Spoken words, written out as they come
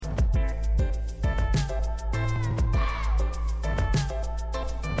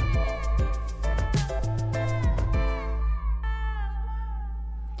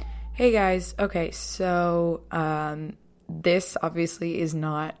Hey guys, okay, so this obviously is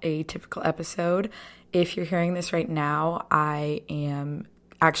not a typical episode. If you're hearing this right now, I am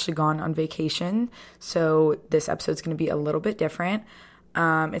actually gone on vacation, so this episode's going to be a little bit different.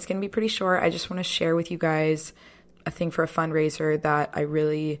 It's going to be pretty short. I just want to share with you guys a thing for a fundraiser that I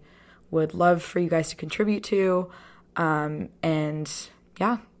really would love for you guys to contribute to, and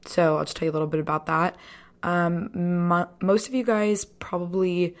yeah, so I'll just tell you a little bit about that. Most of you guys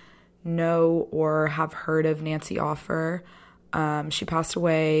probably know or have heard of Nancy Offer. She passed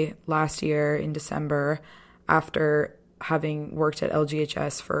away last year in December after having worked at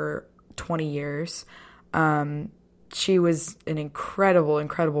LGHS for 20 years. She was an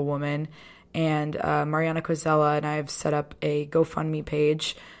incredible woman, and Mariana Cozella and I have set up a GoFundMe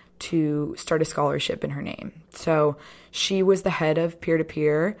page to start a scholarship in her name. So she was the head of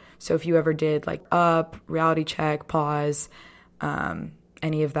peer-to-peer. So if you ever did like Up, Reality Check, Pause,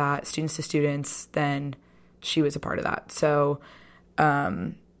 any of that, Students to Students, then she was a part of that. So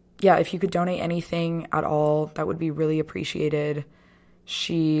yeah, if you could donate anything at all, that would be really appreciated.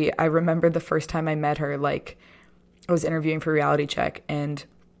 I remember the first time I met her, like I was interviewing for Reality Check, and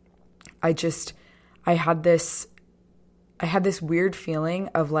I had this weird feeling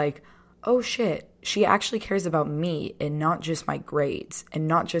of like, oh shit, she actually cares about me and not just my grades and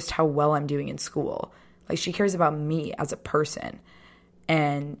not just how well I'm doing in school. Like, she cares about me as a person.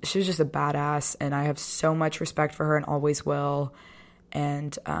 And she was just a badass, and I have so much respect for her and always will.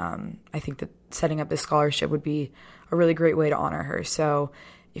 And I think that setting up this scholarship would be a really great way to honor her. So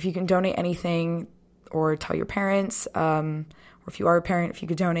if you can donate anything or tell your parents, or if you are a parent, if you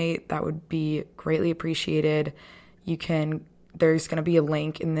could donate, that would be greatly appreciated. There's going to be a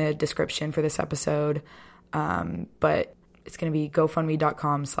link in the description for this episode, but it's going to be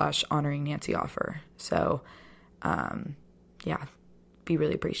gofundme.com/honoring Nancy Offer. So yeah, be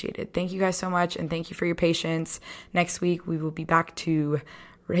really appreciated. Thank you guys so much, and thank you for your patience. Next week we will be back to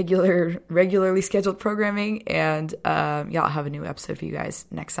regularly scheduled programming, and yeah, I'll have a new episode for you guys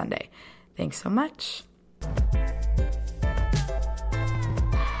next Sunday. Thanks so much.